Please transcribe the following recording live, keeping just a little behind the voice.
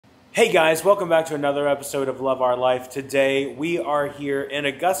Hey guys, welcome back to another episode of Love Our Life. Today we are here in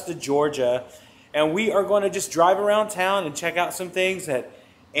Augusta, Georgia, and we are going to just drive around town and check out some things that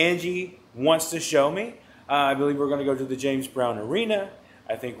Angie wants to show me. I believe we're going to go to the James Brown Arena.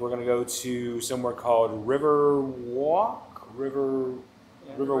 I think we're going to go to somewhere called River Walk,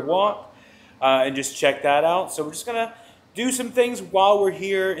 and just check that out. So we're just going to do some things while we're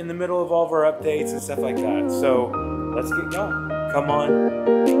here in the middle of all of our updates and stuff like that. So let's get going. Come on,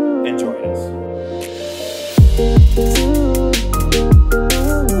 enjoy us.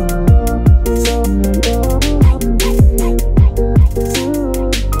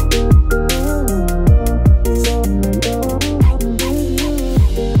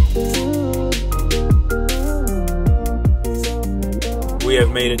 We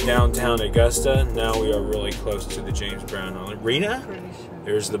have made it downtown Augusta. Now we are really close to the James Brown Arena.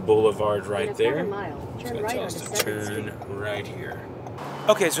 There's the boulevard right there. It's going to tell us to turn right here.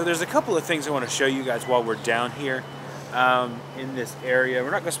 Okay, so there's a couple of things I want to show you guys while we're down here in this area. We're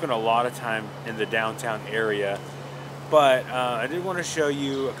not going to spend a lot of time in the downtown area, but I did want to show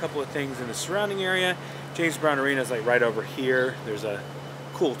you a couple of things in the surrounding area. James Brown Arena is like right over here. There's a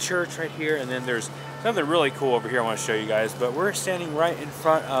cool church right here, and then there's something really cool over here I want to show you guys. But we're standing right in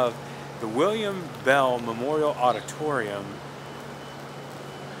front of the William Bell Memorial Auditorium,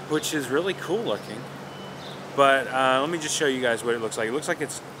 which is really cool looking. But let me just show you guys what it looks like. It looks like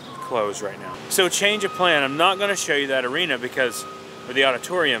it's closed right now. So change of plan. I'm not going to show you that arena or the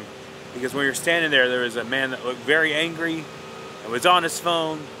auditorium, because when you're standing there, there was a man that looked very angry and was on his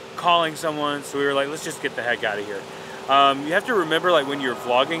phone calling someone. So we were like, let's just get the heck out of here. You have to remember, like when you're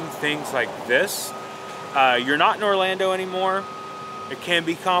vlogging things like this, you're not in Orlando anymore. It can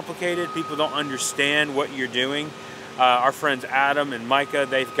be complicated. People don't understand what you're doing. Our friends Adam and Micah,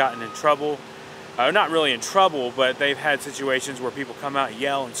 they've gotten in trouble. Not really in trouble, but they've had situations where people come out and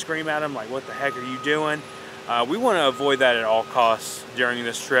yell and scream at them, like, what the heck are you doing? We want to avoid that at all costs during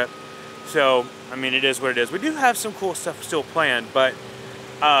this trip. So, I mean, it is what it is. We do have some cool stuff still planned, but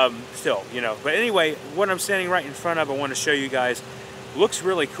still, you know. But anyway, what I'm standing right in front of, I want to show you guys, looks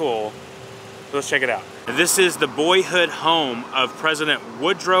really cool. Let's check it out. This is the boyhood home of President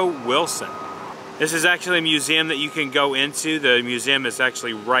Woodrow Wilson. This is actually a museum that you can go into. The museum is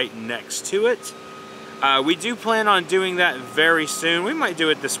actually right next to it. We do plan on doing that very soon. We might do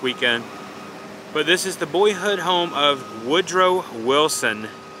it this weekend. But this is the boyhood home of Woodrow Wilson.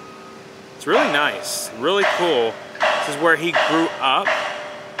 It's really nice, really cool. This is where he grew up.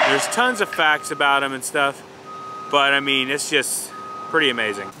 There's tons of facts about him and stuff, but I mean, it's just pretty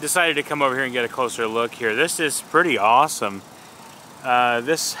amazing. Decided to come over here and get a closer look here. This is pretty awesome.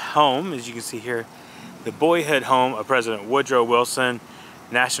 This home, as you can see here, the boyhood home of President Woodrow Wilson,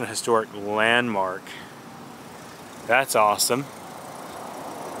 National Historic Landmark. That's awesome.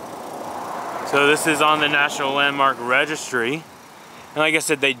 So this is on the National Landmark Registry. And like I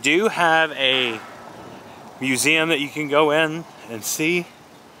said, they do have a museum that you can go in and see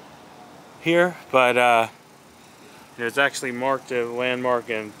here, but it's actually marked a landmark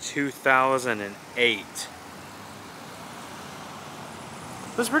in 2008.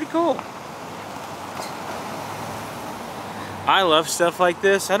 That's pretty cool. I love stuff like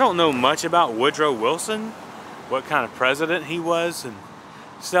this. I don't know much about Woodrow Wilson, what kind of president he was and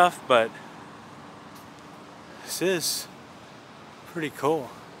stuff, but this is pretty cool.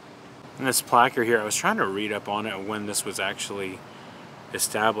 And this placard here, I was trying to read up on it when this was actually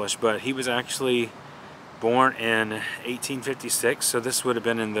established, but he was actually born in 1856, so this would have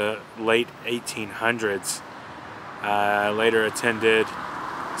been in the late 1800s. Later attended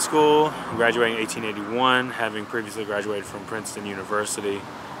school, graduating in 1881, having previously graduated from Princeton University.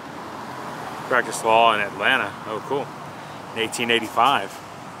 Practiced law in Atlanta. Oh, cool. In 1885.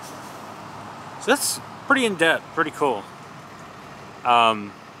 So that's pretty in-depth, pretty cool.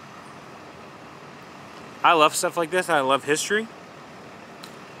 I love stuff like this. I love history.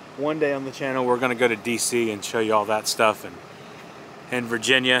 One day on the channel, we're going to go to DC and show you all that stuff, and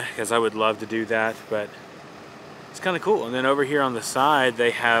Virginia, because I would love to do that, but it's kind of cool. And then over here on the side,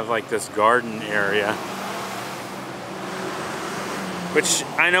 they have like this garden area, which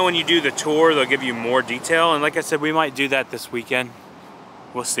I know when you do the tour, they'll give you more detail. And like I said, we might do that this weekend.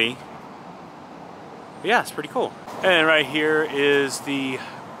 We'll see. But yeah, it's pretty cool. And right here is the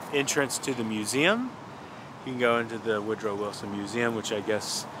entrance to the museum. You can go into the Woodrow Wilson Museum, which I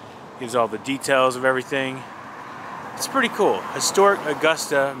guess gives all the details of everything. It's pretty cool. Historic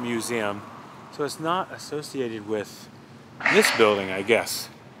Augusta Museum. So it's not associated with this building, I guess.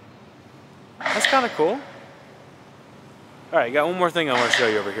 That's kind of cool. Alright, got one more thing I want to show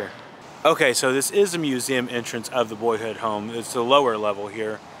you over here. Okay, so this is the museum entrance of the boyhood home. It's the lower level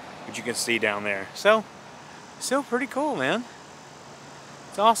here. which you can see down there. So, still pretty cool, man.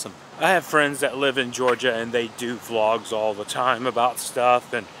 It's awesome. I have friends that live in Georgia and they do vlogs all the time about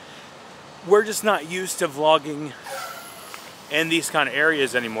stuff, and we're just not used to vlogging in these kind of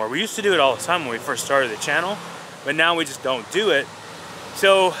areas anymore. We used to do it all the time when we first started the channel, but now we just don't do it.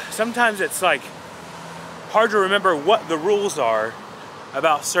 So sometimes it's like hard to remember what the rules are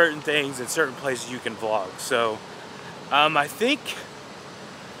about certain things and certain places you can vlog. So I think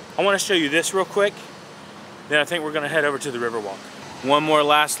I want to show you this real quick, then I think we're gonna head over to the Riverwalk. One more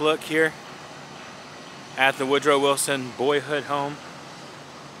last look here at the Woodrow Wilson Boyhood home.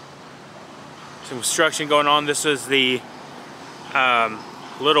 Some construction going on. This is the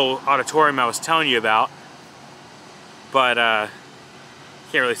little auditorium I was telling you about, but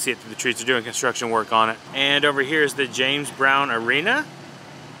can't really see it through the trees. They're doing construction work on it. And over here is the James Brown Arena.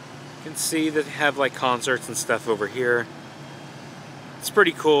 You can see that they have like concerts and stuff over here. It's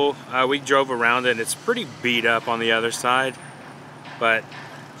pretty cool. We drove around it. It's pretty beat up on the other side, but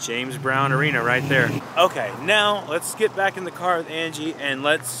James Brown Arena right there. Okay, now let's get back in the car with Angie and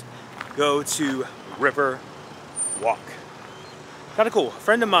let's go to River Walk. Kind of cool. A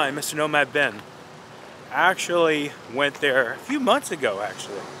friend of mine, Mr. Nomad Ben, actually went there a few months ago,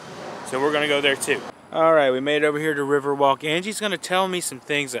 actually. So we're gonna go there too. All right, we made it over here to River Walk. Angie's gonna tell me some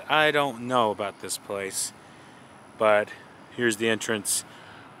things that I don't know about this place, but here's the entrance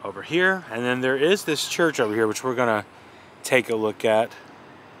over here, and then there is this church over here, which we're gonna take a look at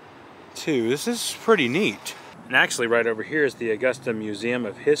too. This is pretty neat. And actually right over here is the Augusta Museum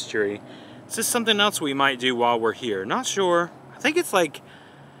of History. This is something else we might do while we're here. Not sure. I think it's like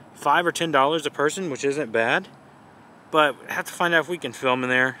 $5 or $10 a person, which isn't bad, but I have to find out if we can film in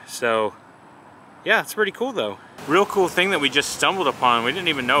there. So yeah, it's pretty cool though. Real cool thing that we just stumbled upon. We didn't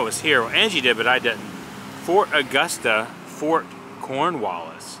even know it was here. Well, Angie did, but I didn't. Fort Augusta, Fort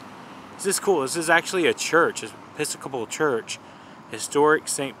Cornwallis. This is cool. This is actually a church, an Episcopal church, historic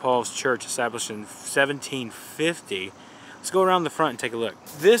St. Paul's Church, established in 1750. Let's go around the front and take a look.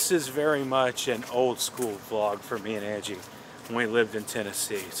 This is very much an old school vlog for me and Angie when we lived in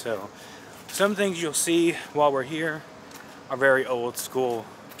Tennessee. So some things you'll see while we're here are very old school,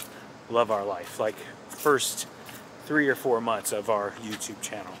 love our life, like first 3 or 4 months of our YouTube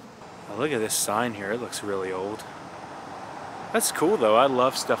channel. Now look at this sign here. It looks really old. That's cool though. I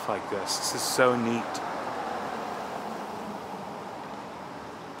love stuff like this. This is so neat.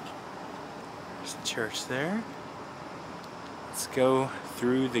 There's a church there. Let's go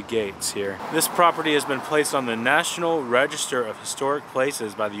through the gates here. This property has been placed on the National Register of Historic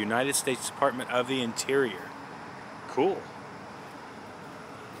Places by the United States Department of the Interior. Cool.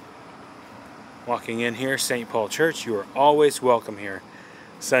 Walking in here, St. Paul Church, you are always welcome here.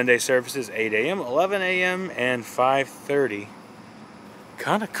 Sunday services 8 a.m., 11 a.m., and 5:30.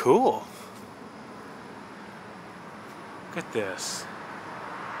 Kind of cool. Look at this.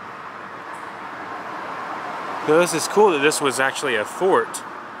 So this is cool that this was actually a fort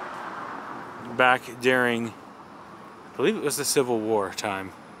back during, I believe it was the Civil War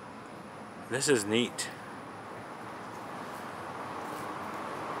time. This is neat.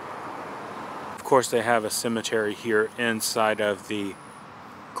 Of course, they have a cemetery here inside of the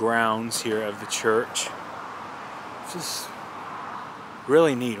grounds here of the church. It's just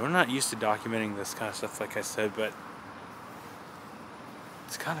really neat. We're not used to documenting this kind of stuff, like I said, but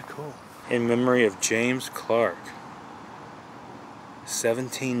it's kind of cool. In memory of James Clark,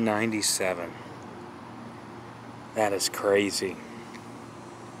 1797. That is crazy.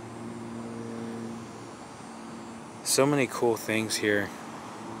 So many cool things here.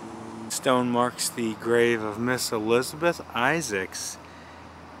 Stone marks the grave of Miss Elizabeth Isaacs,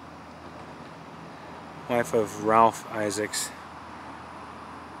 wife of Ralph Isaacs.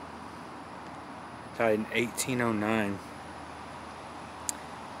 Died in 1809.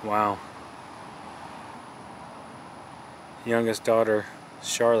 Wow. Youngest daughter,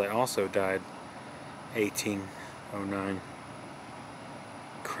 Charlotte, also died 1809.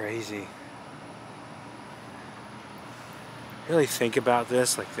 Crazy. Really think about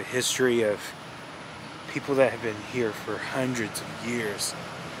this, like the history of people that have been here for hundreds of years.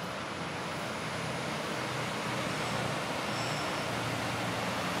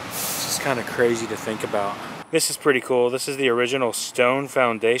 It's just kind of crazy to think about. This is pretty cool. This is the original stone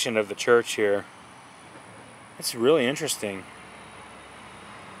foundation of the church here. It's really interesting.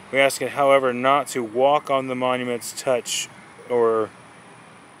 We ask it, however, not to walk on the monuments, touch, or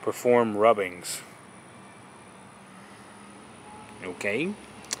perform rubbings. Okay.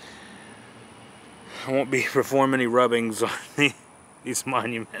 I won't be performing any rubbings on these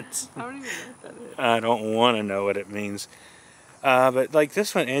monuments. I don't even know what that is. I don't want to know what it means. But like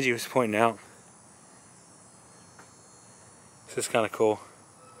this one Angie was pointing out, this is kind of cool.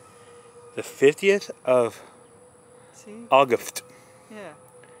 The 50th of August. Yeah.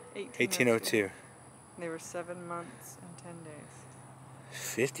 1802. They were 7 months and 10 days.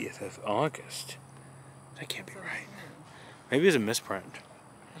 50th of August. That can't be right. Maybe it's a misprint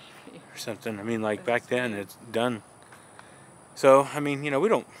or something. I mean, like back then it's done. So, I mean, you know, we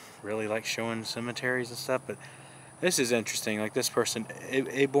don't really like showing cemeteries and stuff, but this is interesting. Like this person,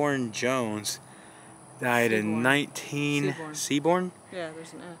 Aborn Jones, died in Seaborn? Yeah,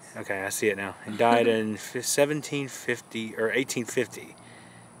 there's an S. Okay, I see it now. And died in 1750 or 1850.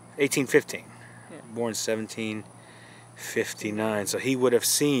 1815. Yeah. Born 1759. So he would have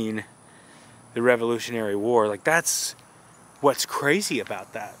seen the Revolutionary War. Like that's what's crazy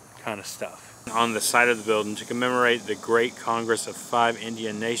about that kind of stuff. On the side of the building to commemorate the Great Congress of 5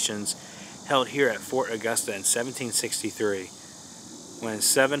 Indian Nations held here at Fort Augusta in 1763, when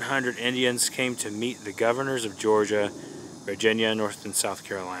 700 Indians came to meet the governors of Georgia, Virginia, North and South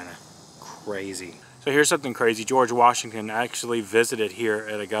Carolina. Crazy. So here's something crazy. George Washington actually visited here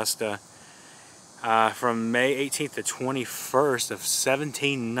at Augusta from May 18th to 21st of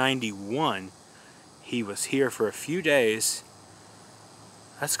 1791. He was here for a few days.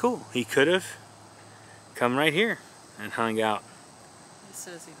 That's cool. He could have come right here and hung out. It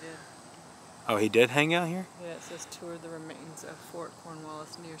says he did. Oh, he did hang out here? Yeah, it says tour the remains of Fort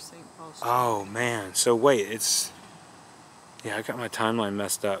Cornwallis near St. Paul's. Oh, man. So wait, it's... Yeah, I got my timeline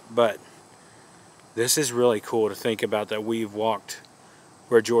messed up, but this is really cool to think about that we've walked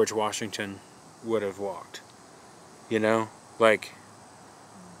where George Washington would have walked. You know? Like,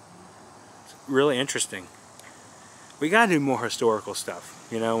 it's really interesting. We gotta do more historical stuff,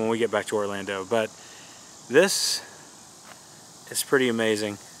 you know, when we get back to Orlando. But this is pretty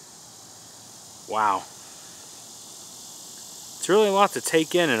amazing. Wow. It's really a lot to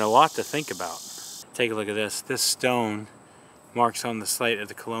take in and a lot to think about. Take a look at this. This stone marks on the site of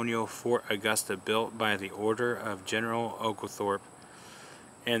the colonial Fort Augusta built by the order of General Oglethorpe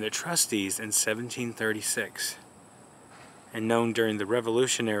and the trustees in 1736 and known during the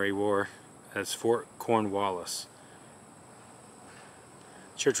Revolutionary War as Fort Cornwallis.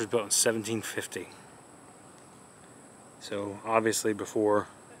 The church was built in 1750. So obviously before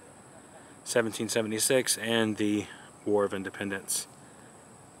 1776 and the War of Independence.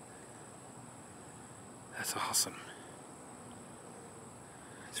 That's awesome.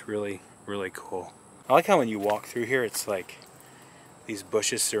 It's really, really cool. I like how when you walk through here, it's like these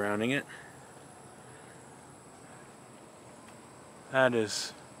bushes surrounding it. That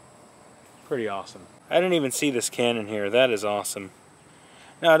is pretty awesome. I didn't even see this cannon here. That is awesome.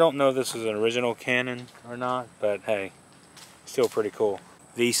 Now, I don't know if this was an original cannon or not, but hey, still pretty cool.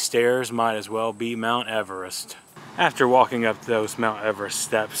 These stairs might as well be Mount Everest. After walking up those Mount Everest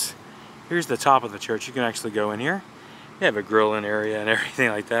steps, here's the top of the church. You can actually go in here. They have a grilling area and everything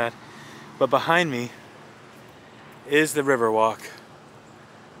like that. But behind me is the Riverwalk,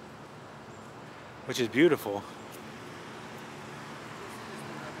 which is beautiful.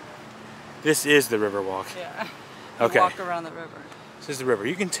 This is the Riverwalk. Yeah. Okay. Walk around the river. This is the river.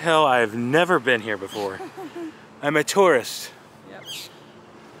 You can tell I've never been here before. I'm a tourist. Yep.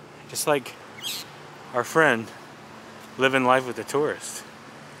 Just like our friend living life with a tourist.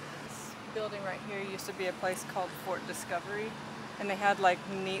 This building right here used to be a place called Fort Discovery, and they had like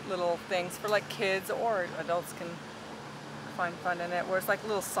neat little things for like kids or adults can find fun in it, where it's like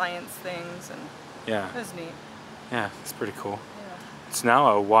little science things, and yeah, it was neat. Yeah, it's pretty cool. Yeah. It's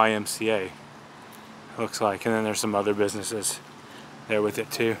now a YMCA, it looks like, and then there's some other businesses there with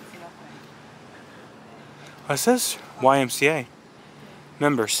it too. What says YMCA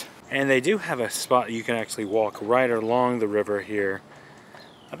members. And they do have a spot you can actually walk right along the river here.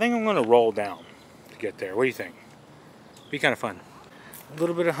 I think I'm going to roll down to get there. What do you think? Be kind of fun. A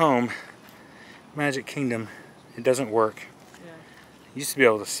little bit of home. Magic Kingdom. It doesn't work. Yeah. Used to be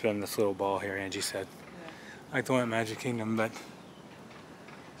able to spin this little ball here, Angie said. Yeah. Like the one at Magic Kingdom, but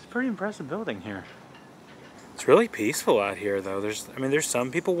it's a pretty impressive building here. It's really peaceful out here though. There's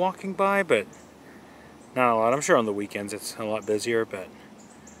some people walking by, but not a lot. I'm sure on the weekends it's a lot busier, but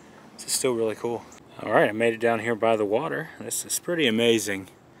it's still really cool. Alright, I made it down here by the water. This is pretty amazing.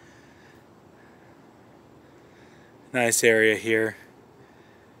 Nice area here.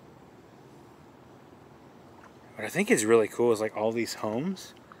 What I think is really cool is like all these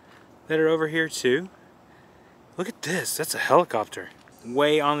homes that are over here too. Look at this, that's a helicopter.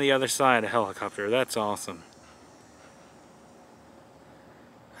 Way on the other side, a helicopter. That's awesome.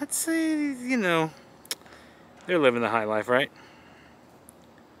 I'd say, you know, they're living the high life, right?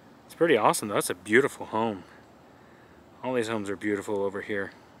 It's pretty awesome though. That's a beautiful home. All these homes are beautiful over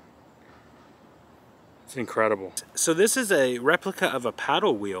here. It's incredible. So this is a replica of a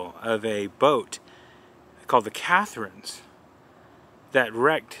paddle wheel of a boat called the Catherines that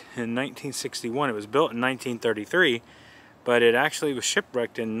wrecked in 1961. It was built in 1933, but it actually was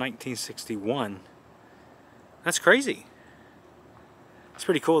shipwrecked in 1961. That's crazy. It's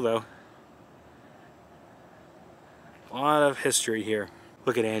pretty cool though. A lot of history here.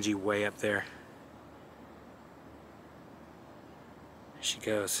 Look at Angie way up there. There she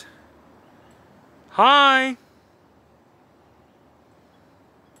goes. Hi!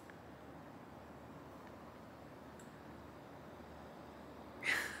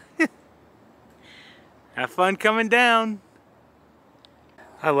 Have fun coming down.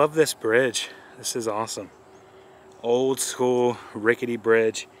 I love this bridge. This is awesome. Old school rickety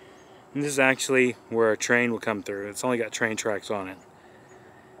bridge. And this is actually where a train will come through. It's only got train tracks on it.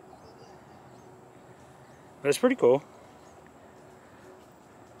 But it's pretty cool.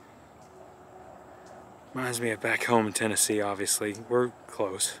 Reminds me of back home in Tennessee, obviously. We're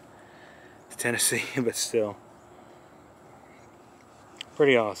close to Tennessee, but still.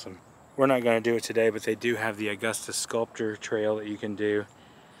 Pretty awesome. We're not going to do it today, but they do have the Augusta Sculpture Trail that you can do.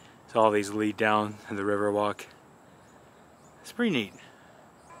 So all these lead down to the Riverwalk. It's pretty neat.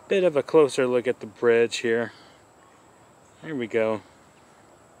 Bit of a closer look at the bridge here. There we go.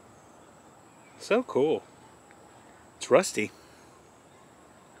 So cool. It's rusty,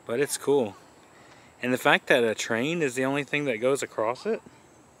 but it's cool. And the fact that a train is the only thing that goes across it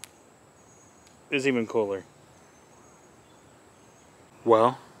is even cooler.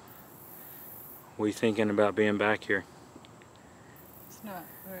 Well, what are you thinking about being back here? It's not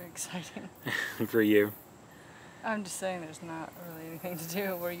very exciting. For you? I'm just saying there's not really anything to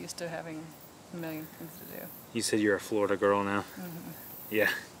do. We're used to having a million things to do. You said you're a Florida girl now. Mm-hmm. Yeah.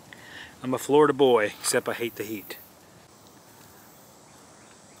 I'm a Florida boy, except I hate the heat.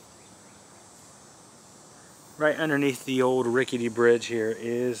 Right underneath the old rickety bridge here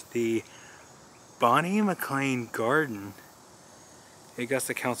is the Bonnie McLean Garden,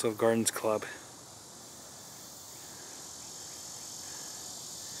 Augusta Council of Gardens Club.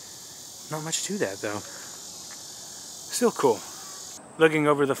 Not much to that though. Still cool. Looking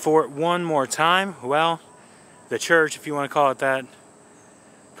over the fort one more time. Well, the church, if you want to call it that.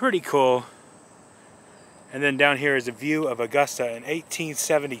 Pretty cool. And then down here is a view of Augusta in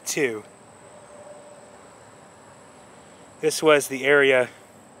 1872. This was the area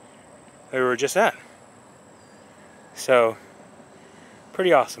that we were just at. So,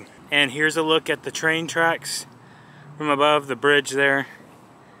 pretty awesome. And here's a look at the train tracks from above the bridge there.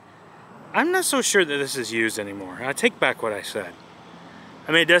 I'm not so sure that this is used anymore. I take back what I said.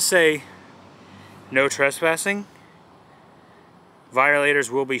 I mean, it does say no trespassing. Violators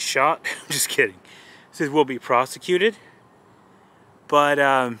will be shot. I'm just kidding. It says will be prosecuted. But,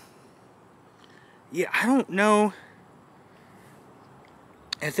 yeah, I don't know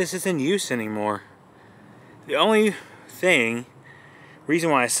if this is in use anymore. The only reason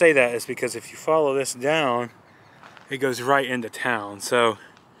why I say that is because if you follow this down, it goes right into town. So,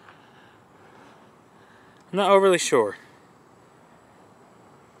 I'm not overly sure.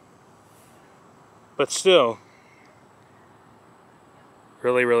 But still,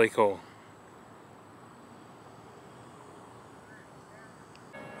 really, really cool.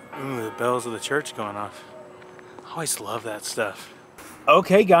 Ooh, the bells of the church going off. I always love that stuff.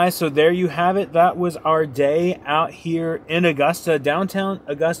 Okay guys, so there you have it. That was our day out here in Augusta, downtown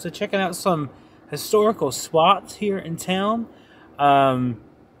Augusta, checking out some historical spots here in town.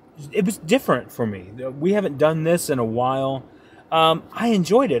 It was different for me. We haven't done this in a while. I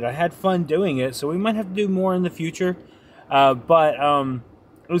enjoyed it. I had fun doing it, so we might have to do more in the future. But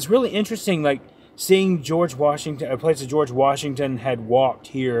it was really interesting, like seeing George Washington, a place that George Washington had walked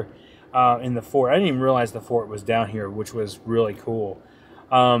here in the fort. I didn't even realize the fort was down here, which was really cool.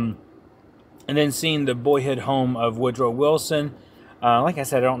 And then seeing the boyhood home of Woodrow Wilson. Like I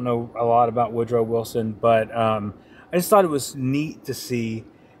said, I don't know a lot about Woodrow Wilson, but I just thought it was neat to see,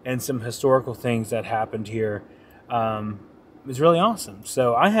 and some historical things that happened here. It was really awesome.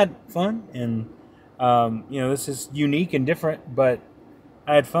 So I had fun, and you know, this is unique and different, but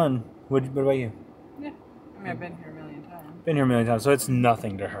I had fun. What about you? Yeah, I mean, I've been here a million times. Been here a million times, so it's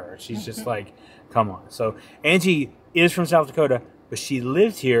nothing to her. She's just like, come on. So Angie is from South Dakota, but she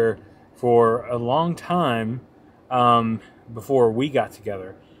lived here for a long time before we got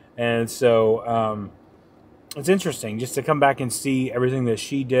together. And so it's interesting just to come back and see everything that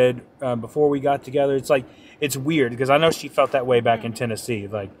she did before we got together. It's like, it's weird because I know she felt that way back in Tennessee,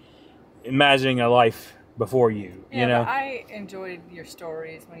 like imagining a life before you. Yeah, you know, but I enjoyed your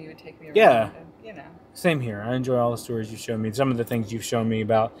stories when you would take me around. Yeah. And, you know. Same here. I enjoy all the stories you've shown me. Some of the things you've shown me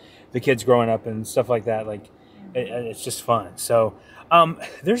about the kids growing up and stuff like that. Like, it's just fun. So,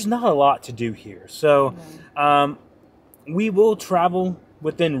 there's not a lot to do here. So, we will travel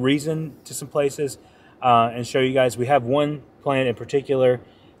within reason to some places and show you guys. We have one plan in particular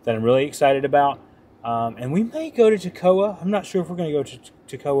that I'm really excited about. And we may go to Toccoa. I'm not sure if we're going to go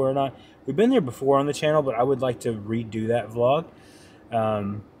to Toccoa or not. We've been there before on the channel, but I would like to redo that vlog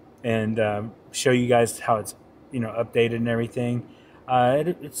and show you guys how it's, you know, updated and everything.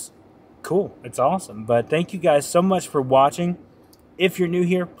 It's cool. It's awesome. But thank you guys so much for watching. If you're new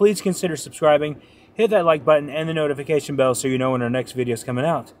here, please consider subscribing. Hit that like button and the notification bell so you know when our next video is coming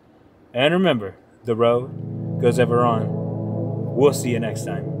out. And remember, the road goes ever on. We'll see you next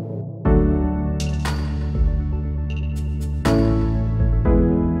time.